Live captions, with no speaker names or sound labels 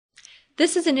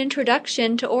This is an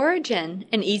introduction to Origin,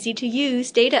 an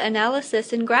easy-to-use data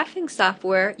analysis and graphing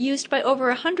software used by over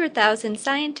 100,000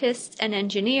 scientists and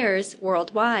engineers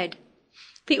worldwide.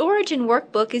 The Origin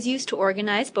workbook is used to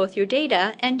organize both your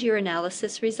data and your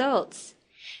analysis results.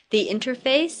 The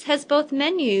interface has both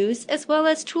menus as well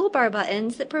as toolbar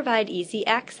buttons that provide easy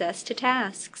access to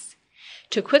tasks.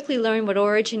 To quickly learn what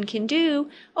Origin can do,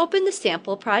 open the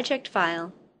sample project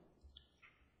file.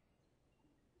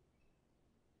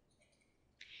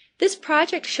 This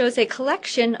project shows a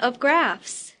collection of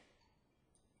graphs,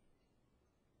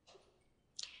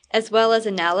 as well as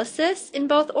analysis in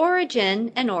both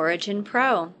Origin and Origin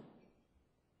Pro.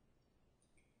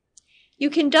 You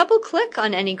can double-click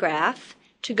on any graph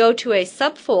to go to a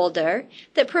subfolder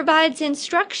that provides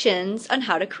instructions on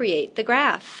how to create the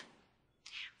graph.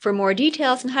 For more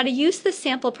details on how to use the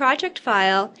sample project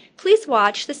file, please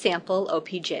watch the sample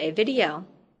OPJ video.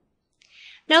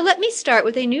 Now let me start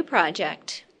with a new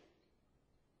project.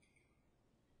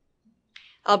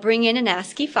 I'll bring in an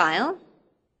ASCII file.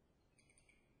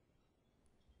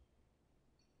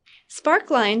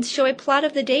 Sparklines show a plot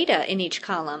of the data in each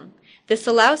column. This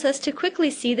allows us to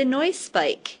quickly see the noise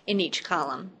spike in each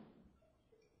column.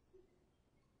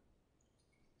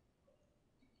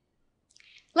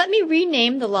 Let me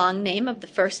rename the long name of the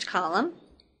first column.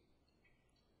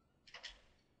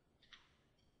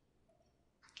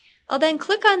 I'll then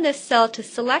click on this cell to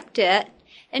select it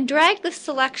and drag the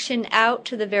selection out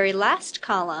to the very last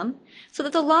column so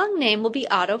that the long name will be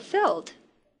auto-filled.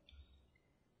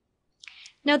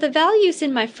 Now the values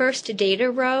in my first data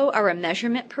row are a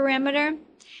measurement parameter.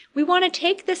 We want to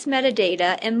take this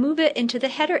metadata and move it into the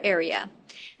header area.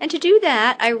 And to do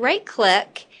that, I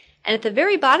right-click, and at the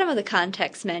very bottom of the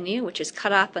context menu, which is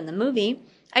cut off on the movie,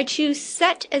 I choose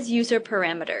Set as User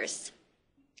Parameters.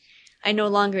 I no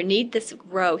longer need this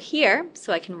row here,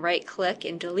 so I can right-click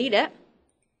and delete it.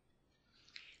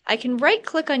 I can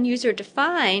right-click on User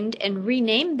Defined and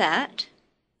rename that.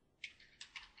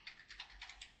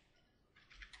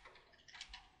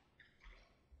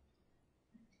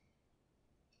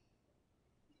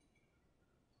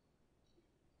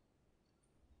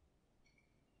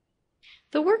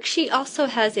 The worksheet also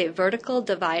has a vertical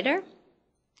divider.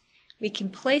 We can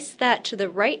place that to the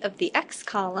right of the X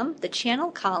column, the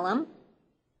channel column,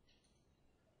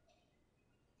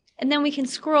 and then we can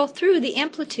scroll through the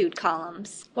amplitude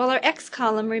columns while our X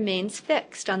column remains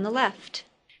fixed on the left.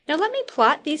 Now let me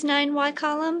plot these 9 Y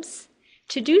columns.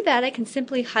 To do that, I can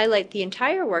simply highlight the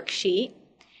entire worksheet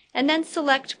and then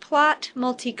select Plot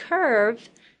Multi-Curve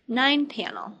 9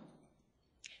 panel.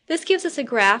 This gives us a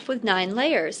graph with 9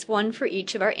 layers, one for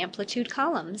each of our amplitude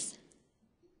columns.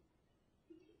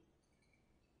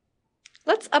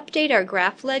 Let's update our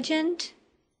graph legend.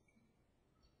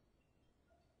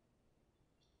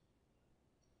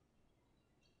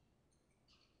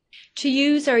 To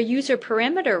use our user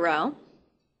parameter row.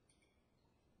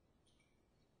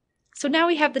 So now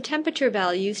we have the temperature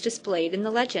values displayed in the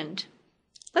legend.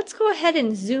 Let's go ahead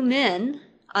and zoom in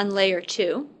on layer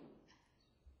 2.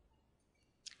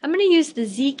 I'm going to use the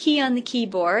Z key on the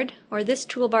keyboard, or this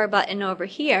toolbar button over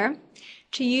here,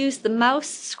 to use the mouse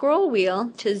scroll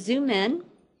wheel to zoom in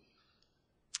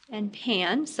and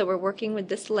pan. So we're working with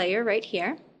this layer right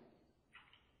here.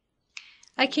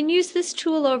 I can use this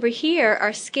tool over here,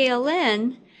 our Scale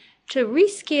In, to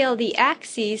rescale the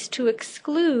axes to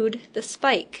exclude the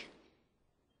spike.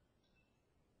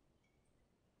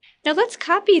 Now let's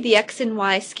copy the X and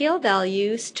Y scale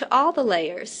values to all the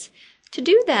layers. To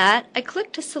do that, I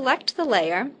click to select the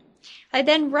layer. I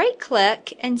then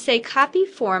right-click and say Copy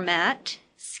Format,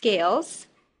 Scales.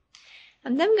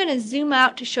 I'm then going to zoom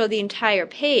out to show the entire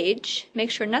page,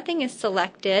 make sure nothing is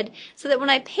selected, so that when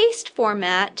I paste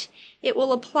format, it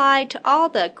will apply to all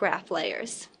the graph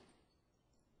layers.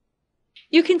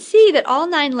 You can see that all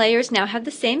 9 layers now have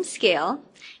the same scale.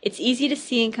 It's easy to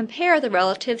see and compare the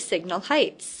relative signal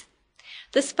heights.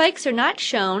 The spikes are not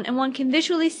shown, and one can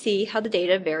visually see how the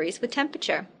data varies with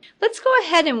temperature. Let's go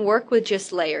ahead and work with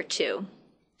just layer 2.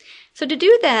 So to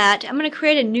do that, I'm going to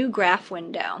create a new graph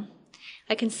window.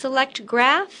 I can select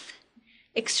Graph,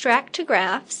 Extract to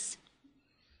Graphs.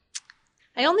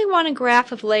 I only want a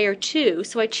graph of layer 2,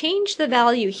 so I change the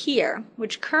value here,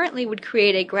 which currently would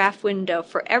create a graph window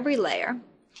for every layer.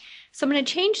 So I'm going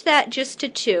to change that just to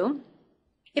 2.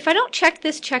 If I don't check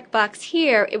this checkbox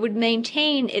here, it would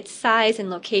maintain its size and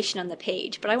location on the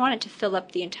page, but I want it to fill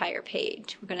up the entire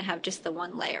page. We're going to have just the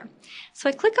one layer. So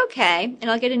I click OK, and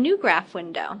I'll get a new graph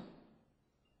window.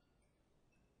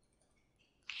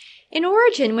 In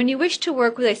Origin, when you wish to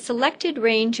work with a selected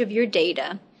range of your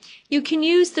data, you can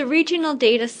use the Regional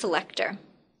Data Selector.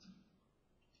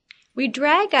 we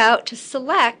drag out to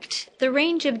select the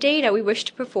range of data we wish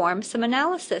to perform some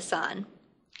analysis on.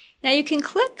 Now you can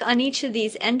click on each of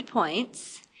these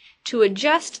endpoints to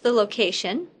adjust the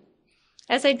location.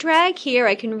 As I drag here,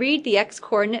 I can read the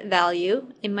x-coordinate value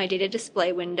in my data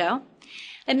display window.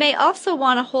 I may also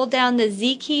want to hold down the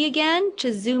Z key again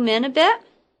to zoom in a bit.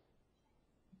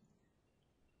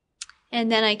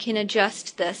 And then I can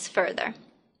adjust this further.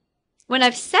 When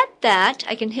I've set that,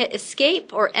 I can hit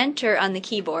Escape or Enter on the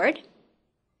keyboard.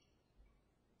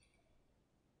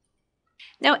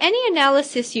 Now any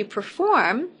analysis you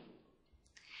perform,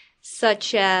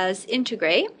 such as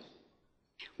integrate,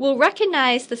 will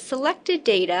recognize the selected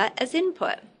data as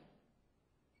input.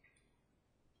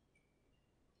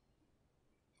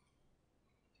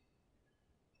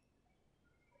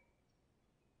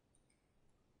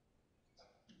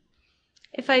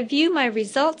 If I view my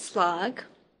results log,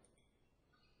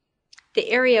 the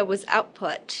area was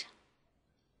output.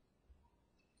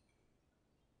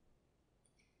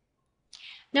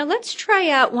 Now let's try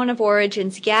out one of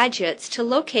Origin's gadgets to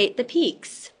locate the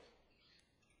peaks.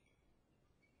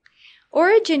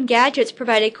 Origin gadgets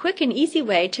provide a quick and easy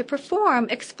way to perform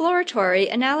exploratory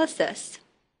analysis.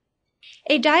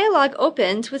 A dialog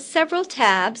opens with several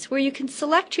tabs where you can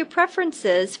select your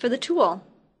preferences for the tool.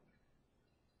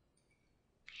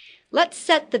 Let's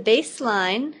set the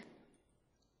baseline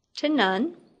to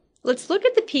none. Let's look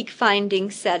at the peak finding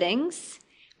settings.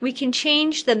 We can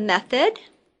change the method.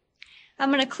 I'm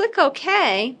going to click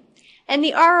OK, and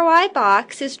the ROI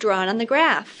box is drawn on the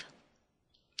graph.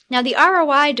 Now the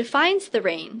ROI defines the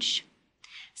range,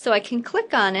 so I can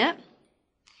click on it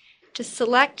to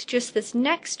select just this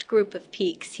next group of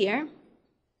peaks here.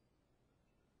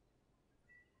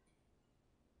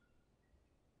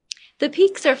 The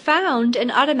peaks are found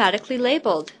and automatically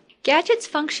labeled. Gadget's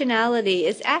functionality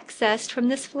is accessed from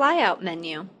this flyout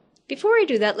menu. Before I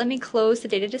do that, let me close the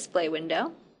data display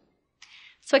window.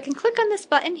 So I can click on this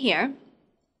button here,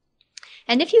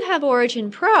 and if you have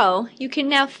Origin Pro, you can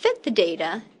now fit the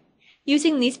data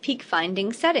using these peak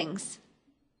finding settings.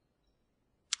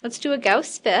 Let's do a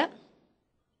Gauss fit.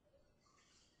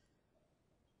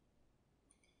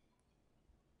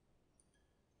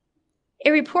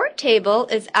 A report table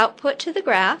is output to the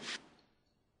graph,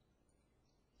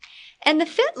 and the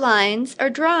fit lines are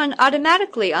drawn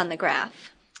automatically on the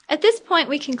graph. At this point,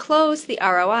 we can close the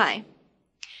ROI.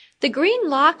 The green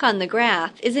lock on the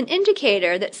graph is an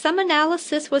indicator that some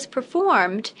analysis was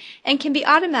performed and can be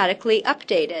automatically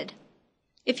updated.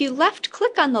 If you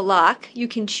left-click on the lock, you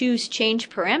can choose Change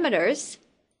Parameters.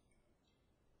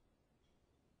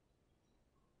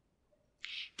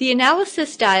 The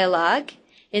Analysis dialog,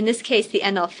 in this case the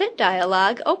NLFit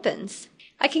dialog, opens.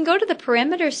 I can go to the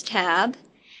Parameters tab,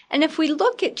 and if we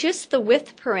look at just the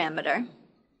width parameter,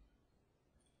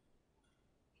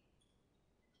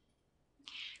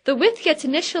 the width gets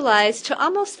initialized to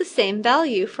almost the same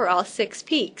value for all 6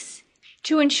 peaks.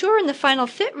 To ensure in the final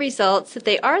fit results that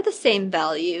they are the same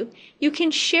value, you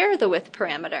can share the width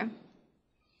parameter.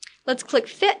 Let's click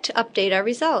Fit to update our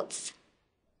results.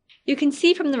 You can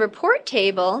see from the report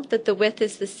table that the width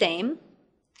is the same.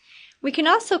 We can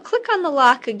also click on the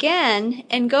lock again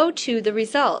and go to the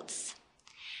results.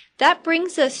 That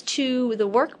brings us to the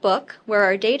workbook where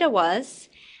our data was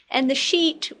and the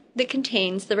sheet that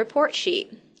contains the report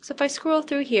sheet. So if I scroll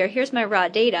through here, here's my raw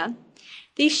data.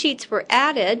 These sheets were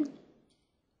added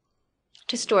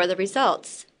to store the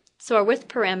results, so our width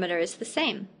parameter is the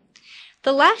same.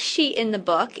 The last sheet in the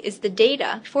book is the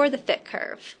data for the fit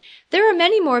curve. There are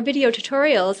many more video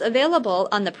tutorials available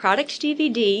on the product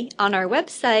DVD on our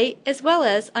website as well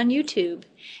as on YouTube,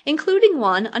 including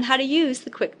one on how to use the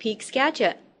Quick Peaks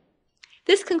gadget.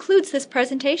 This concludes this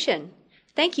presentation.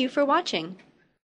 Thank you for watching.